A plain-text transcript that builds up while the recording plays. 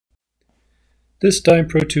This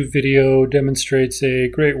DynPro2 video demonstrates a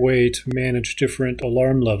great way to manage different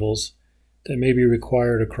alarm levels that may be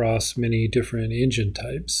required across many different engine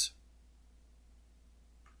types.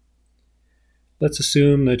 Let's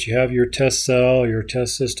assume that you have your test cell, your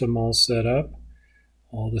test system all set up,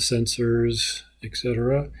 all the sensors,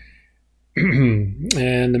 etc.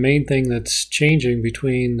 And the main thing that's changing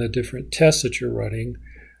between the different tests that you're running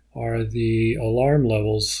are the alarm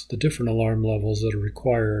levels, the different alarm levels that are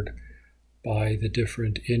required by the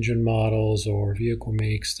different engine models or vehicle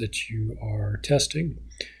makes that you are testing.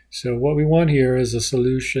 So what we want here is a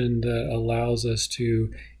solution that allows us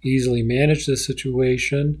to easily manage the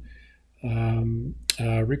situation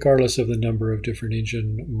regardless of the number of different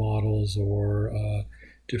engine models or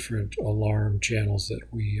different alarm channels that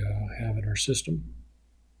we have in our system.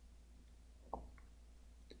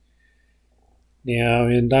 Now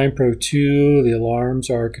in DynPro2, the alarms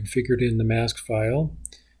are configured in the mask file.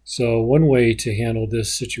 So one way to handle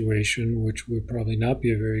this situation, which would probably not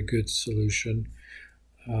be a very good solution,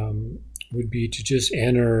 would be to just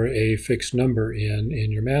enter a fixed number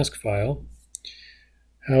in your mask file.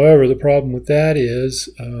 However, the problem with that is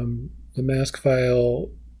the mask file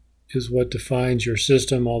is what defines your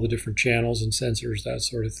system, all the different channels and sensors, that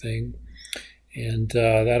sort of thing. And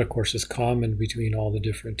that, of course, is common between all the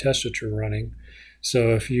different tests that you're running. So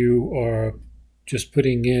if you are just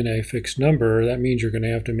putting in a fixed number, that means you're going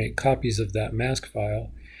to have to make copies of that mask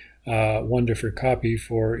file, one different copy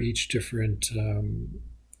for each different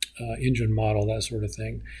engine model, that sort of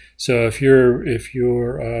thing. So if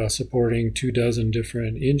you're supporting 24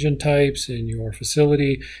 different engine types in your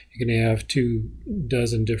facility, you're going to have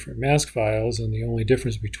 24 different mask files, and the only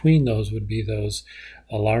difference between those would be those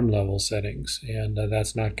alarm level settings, and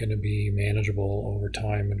that's not going to be manageable over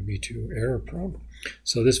time and be too error prone.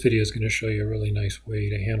 So this video is going to show you a really nice way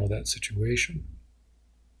to handle that situation.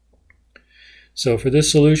 So for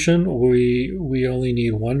this solution, we only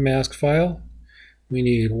need one mask file, we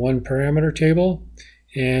need one parameter table,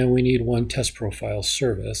 and we need one test profile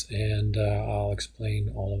service, and I'll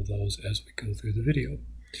explain all of those as we go through the video.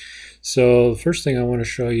 So the first thing I want to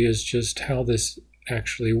show you is just how this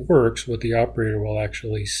actually works, what the operator will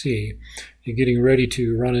actually see. You're getting ready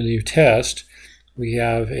to run a new test. We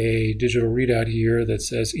have a digital readout here that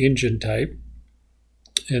says engine type,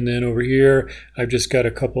 and then over here I've just got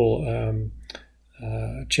a couple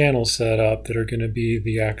channels set up that are going to be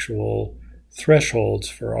the actual thresholds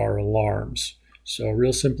for our alarms. So a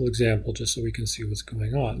real simple example just so we can see what's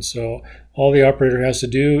going on. So all the operator has to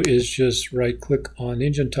do is just right click on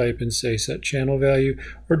engine type and say set channel value,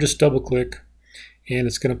 or just double click, and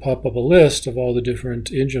it's going to pop up a list of all the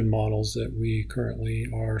different engine models that we currently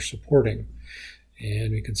are supporting.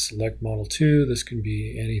 And we can select model 2. This can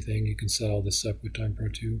be anything. You can set all this up with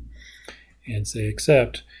DynPro2 and say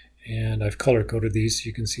accept. And I've color coded these so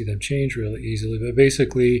you can see them change really easily. But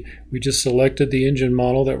basically, we just selected the engine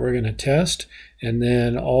model that we're going to test, and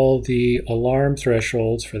then all the alarm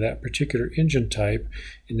thresholds for that particular engine type.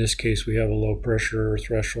 In this case, we have a low pressure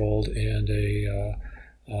threshold and a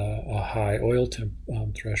high oil temp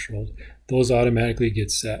threshold. Those automatically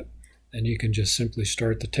get set. And you can just simply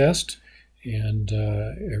start the test, and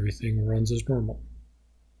everything runs as normal.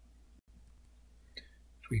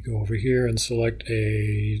 We go over here and select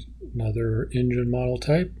another engine model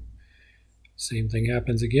type. Same thing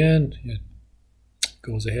happens again. It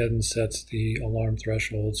goes ahead and sets the alarm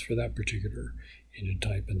thresholds for that particular engine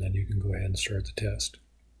type, and then you can go ahead and start the test.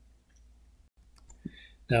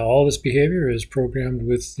 Now all this behavior is programmed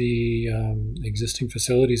with the existing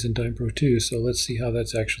facilities in DynPro2, so let's see how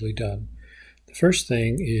that's actually done. The first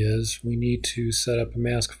thing is we need to set up a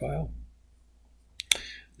mask file,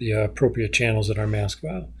 the appropriate channels in our mask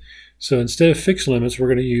file. So instead of fixed limits, we're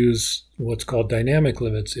going to use what's called dynamic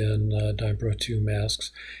limits in DynPro2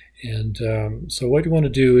 masks. And so what you want to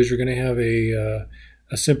do is you're going to have a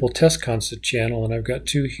simple test constant channel, and I've got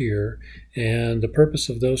 2 here. And the purpose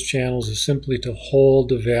of those channels is simply to hold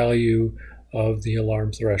the value of the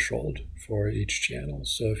alarm threshold for each channel.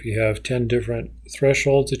 So if you have 10 different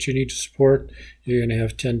thresholds that you need to support, you're going to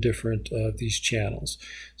have 10 different of these channels.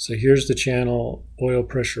 So here's the channel oil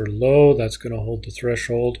pressure low. That's going to hold the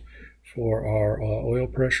threshold for our oil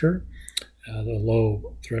pressure, the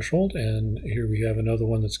low threshold. And here we have another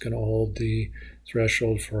one that's going to hold the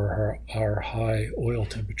threshold for our high oil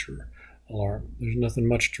temperature alarm. There's nothing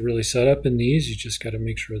much to really set up in these. You just got to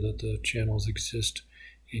make sure that the channels exist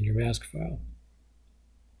in your mask file.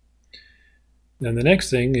 Then the next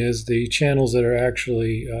thing is the channels that are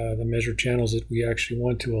actually the measured channels that we actually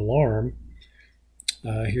want to alarm.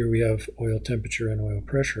 Here we have oil temperature and oil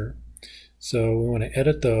pressure. So we want to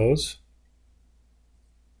edit those.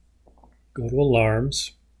 go to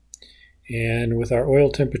Alarms, and with our oil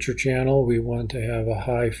temperature channel, we want to have a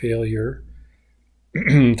high failure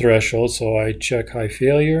threshold, so I check high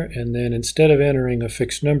failure, and then instead of entering a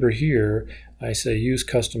fixed number here, I say use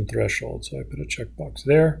custom threshold. So I put a checkbox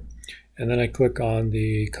there, and then I click on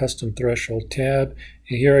the custom threshold tab,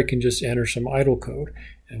 and here I can just enter some idle code,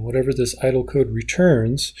 and whatever this idle code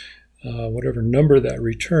returns, whatever number that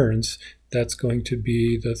returns, that's going to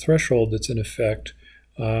be the threshold that's in effect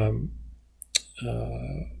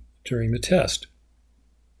during the test.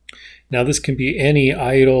 Now this can be any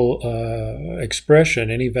idle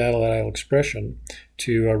expression, any valid idle expression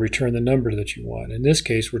to return the number that you want. In this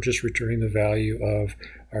case, we're just returning the value of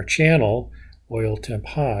our channel, oil temp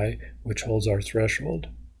high, which holds our threshold.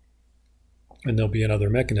 And there'll be another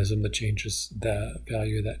mechanism that changes the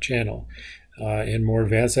value of that channel. In more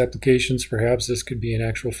advanced applications, perhaps this could be an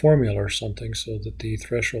actual formula or something so that the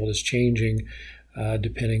threshold is changing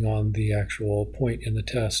depending on the actual point in the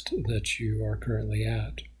test that you are currently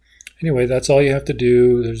at. Anyway, that's all you have to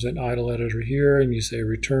do. There's an idle editor here, and you say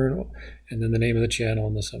return, and then the name of the channel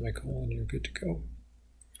and the semicolon. You're good to go.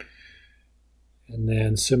 And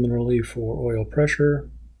then similarly for oil pressure,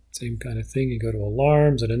 same kind of thing. You go to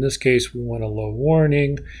Alarms, and in this case, we want a low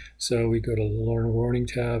warning. So we go to the Low Warning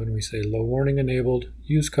tab, and we say low warning enabled,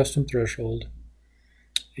 use custom threshold.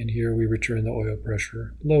 And here we return the oil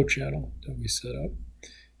pressure low channel that we set up.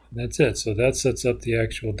 And that's it. So that sets up the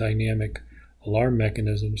actual dynamic alarm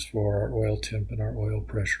mechanisms for our oil temp and our oil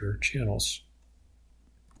pressure channels.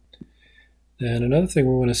 Then another thing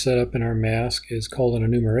we want to set up in our mask is called an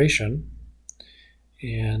enumeration.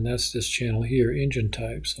 And that's this channel here, engine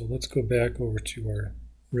type. So let's go back over to our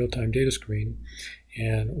real-time data screen.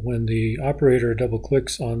 And when the operator double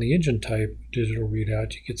clicks on the engine type digital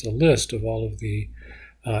readout, he gets a list of all of the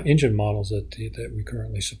engine models that we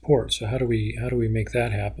currently support. So how do we make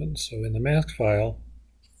that happen? So in the mask file,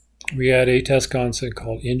 we add a test constant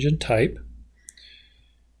called engine type,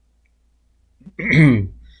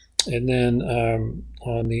 and then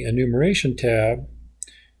on the enumeration tab,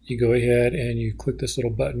 you go ahead and you click this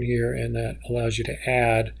little button here, and that allows you to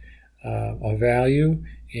add a value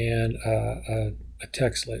and a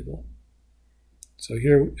text label.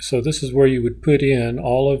 So this is where you would put in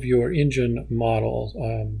all of your engine model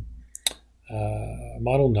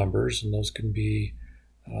numbers, and those can be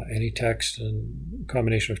any text and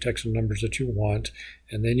combination of text and numbers that you want,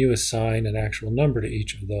 and then you assign an actual number to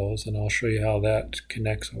each of those, and I'll show you how that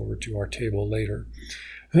connects over to our table later.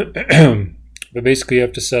 But basically you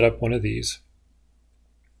have to set up one of these,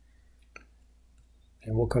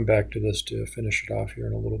 and we'll come back to this to finish it off here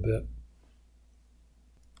in a little bit.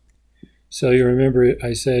 So you remember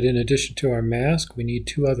I said in addition to our mask, we need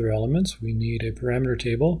two other elements. We need a parameter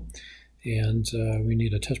table, and we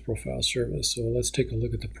need a test profile service. So let's take a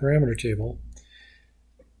look at the parameter table.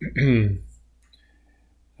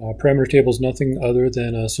 Parameter table is nothing other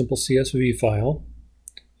than a simple CSV file,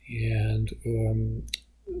 and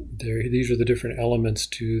these are the different elements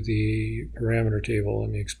to the parameter table.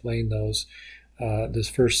 Let me explain those. This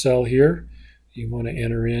first cell here, you want to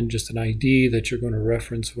enter in just an ID that you're going to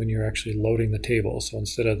reference when you're actually loading the table. So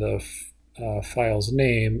instead of the file's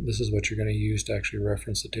name, this is what you're going to use to actually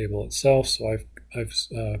reference the table itself. So I've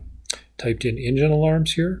typed in engine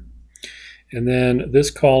alarms here. And then this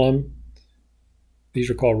column, these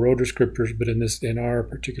are called row descriptors, but in our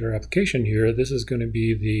particular application here, this is going to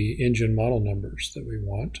be the engine model numbers that we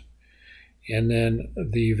want. And then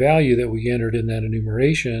the value that we entered in that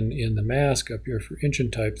enumeration in the mask up here for engine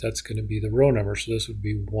type, that's going to be the row number. So this would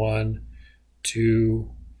be 1, 2,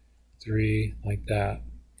 3, like that.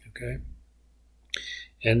 Okay.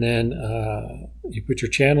 And then you put your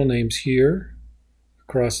channel names here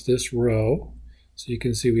across this row. So you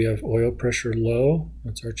can see we have oil pressure low.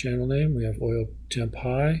 That's our channel name. We have oil temp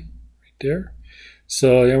high right there.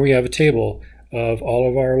 So then we have a table of all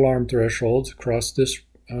of our alarm thresholds across this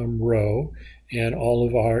row, and all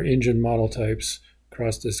of our engine model types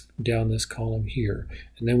across down this column here.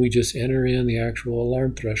 And then we just enter in the actual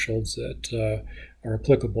alarm thresholds that are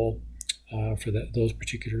applicable for those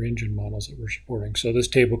particular engine models that we're supporting. So this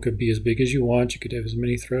table could be as big as you want. You could have as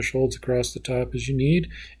many thresholds across the top as you need,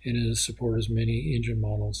 and it'll support as many engine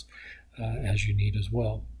models as you need as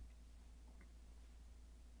well.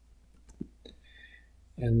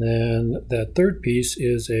 And then that third piece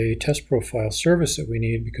is a test profile service that we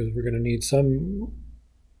need, because we're going to need some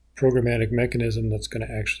programmatic mechanism that's going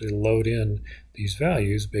to actually load in these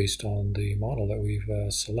values based on the model that we've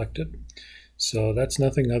selected. So that's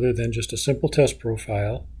nothing other than just a simple test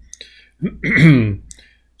profile.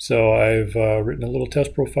 So I've written a little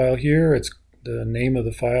test profile here. The name of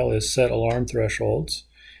the file is set alarm thresholds.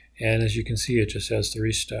 And as you can see, it just has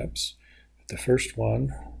 3 steps. The first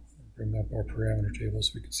one, bring up our parameter table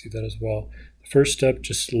so we can see that as well. The first step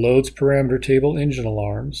just loads parameter table engine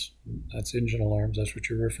alarms. That's engine alarms, that's what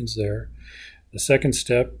you reference there. The second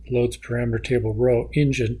step loads parameter table row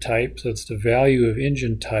engine type, so it's the value of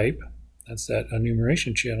engine type. That's that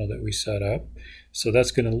enumeration channel that we set up. So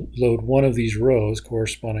that's going to load one of these rows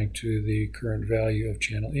corresponding to the current value of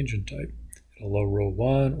channel engine type. It'll load row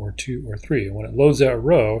 1 or 2 or 3. And when it loads that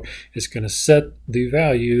row, it's going to set the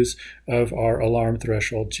values of our alarm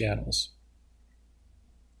threshold channels.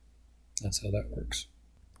 That's how that works.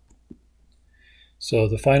 So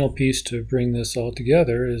the final piece to bring this all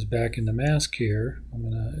together is back in the mask here. I'm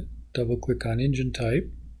going to double click on engine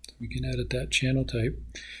type. We can edit that channel type.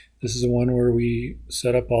 This is the one where we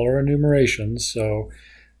set up all our enumerations. So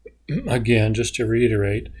again, just to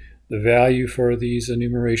reiterate, the value for these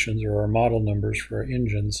enumerations or our model numbers for our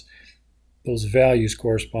engines, those values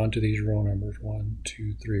correspond to these row numbers, 1,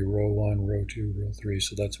 2, 3, row 1, row 2, row 3.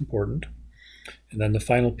 So that's important. And then the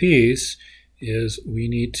final piece is we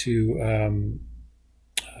need to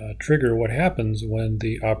trigger what happens when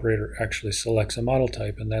the operator actually selects a model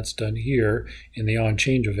type, and that's done here in the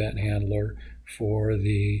onChange event handler for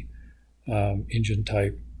the engine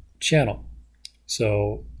type channel.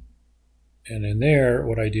 So, and in there,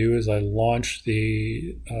 what I do is I launch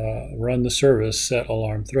the run the service set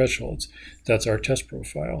alarm thresholds. That's our test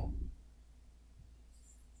profile.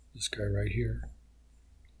 This guy right here.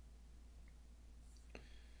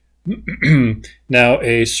 Now,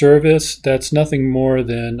 a service, that's nothing more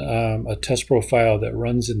than a test profile that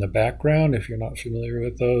runs in the background. If you're not familiar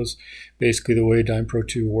with those, basically the way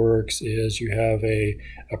DynPro2 works is you have a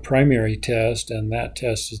primary test, and that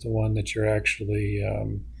test is the one that you're actually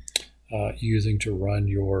using to run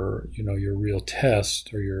your real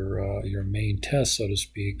test, or your main test, so to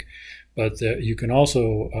speak. But you can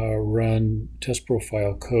also run test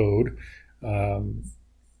profile code.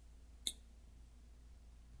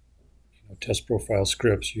 Test profile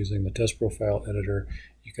scripts using the test profile editor.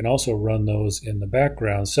 You can also run those in the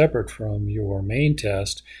background separate from your main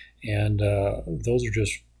test, and those are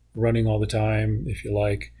just running all the time if you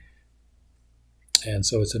like. And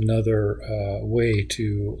so it's another way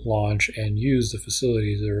to launch and use the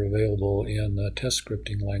facilities that are available in the test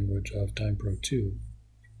scripting language of DynPro2.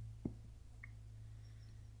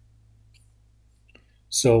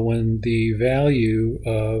 So when the value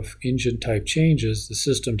of engine type changes, the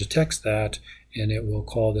system detects that, and it will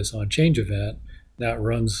call this onChange event. That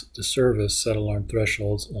runs the service set alarm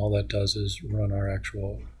thresholds, and all that does is run our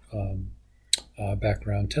actual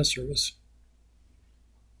background test service.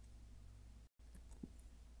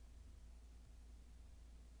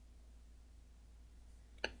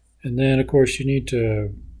 And then, of course, you need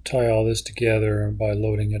to tie all this together by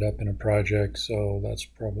loading it up in a project, so that's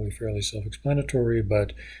probably fairly self-explanatory,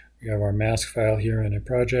 but we have our mask file here in a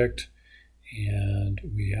project, and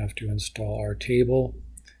we have to install our table,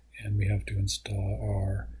 and we have to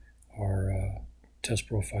install our test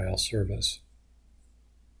profile service.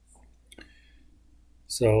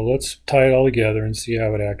 So let's tie it all together and see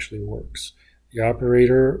how it actually works. The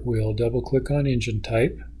operator will double click on engine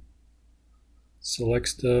type,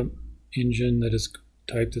 selects the engine that is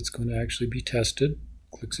type that's going to actually be tested,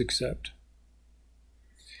 clicks accept.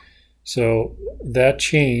 So that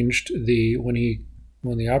changed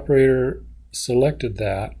when the operator selected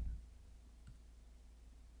that,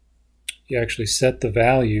 he actually set the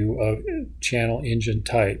value of channel engine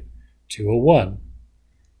type to a 1.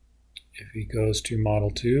 If he goes to model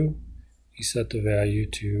 2, he set the value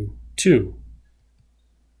to 2.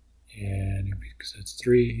 And because it's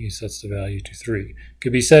 3, he sets the value to 3.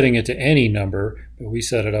 Could be setting it to any number, but we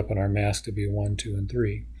set it up in our mask to be 1, 2, and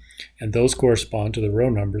 3. And those correspond to the row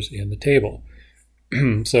numbers in the table.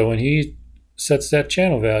 So when he sets that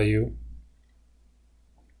channel value,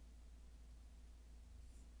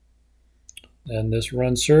 then this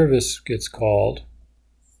run service gets called.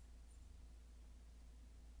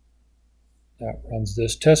 That runs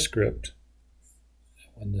this test script.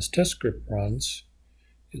 When this test script runs,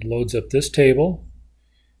 it loads up this table,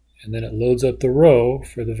 and then it loads up the row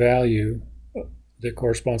for the value that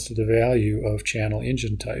corresponds to the value of channel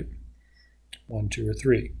engine type, 1, 2, or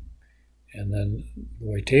 3. And then the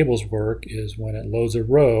way tables work is when it loads a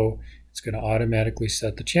row, it's going to automatically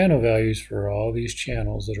set the channel values for all these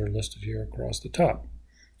channels that are listed here across the top.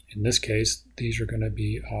 In this case, these are going to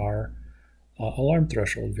be our alarm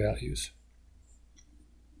threshold values.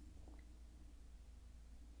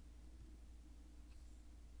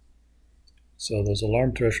 So those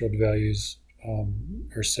alarm threshold values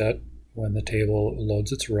are set when the table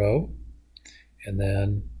loads its row, and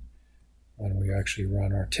then when we actually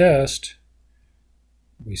run our test,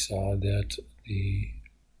 we saw that the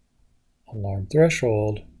alarm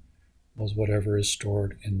threshold was whatever is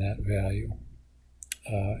stored in that value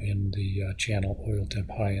in the channel oil temp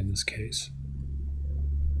high in this case.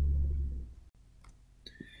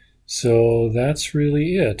 So that's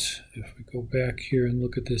really it. If we go back here and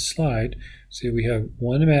look at this slide, see we have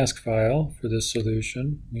one mask file for this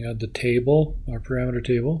solution. We had the table, our parameter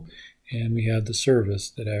table, and we had the service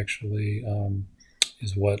that actually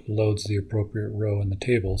is what loads the appropriate row in the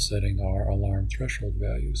table, setting our alarm threshold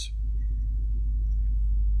values.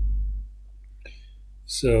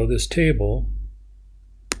 So this table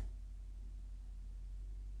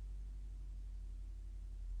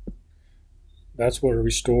that's where we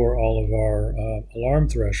store all of our alarm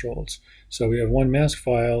thresholds. So we have one mask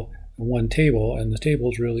file and one table, and the table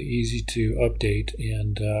is really easy to update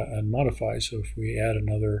and modify. So if we add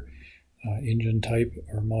another engine type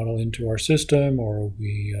or model into our system, or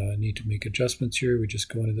we need to make adjustments here, we just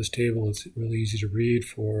go into this table. It's really easy to read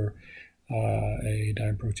for a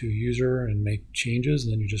DynPro2 user and make changes,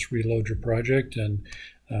 and then you just reload your project, and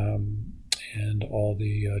all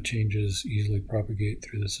the changes easily propagate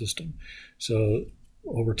through the system. So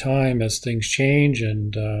over time, as things change,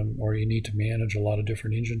 and or you need to manage a lot of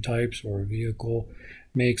different engine types or vehicle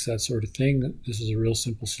makes, that sort of thing, this is a real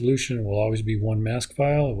simple solution. It will always be one mask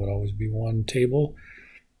file. It would always be one table.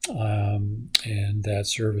 And that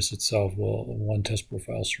service itself one test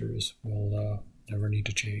profile service will never need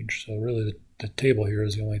to change. So really the table here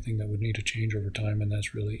is the only thing that would need to change over time, and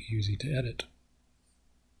that's really easy to edit.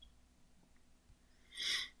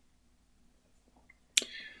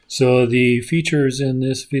 So the features in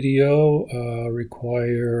this video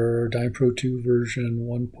require DynPro2 version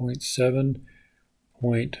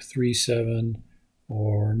 1.7.37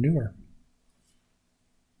 or newer.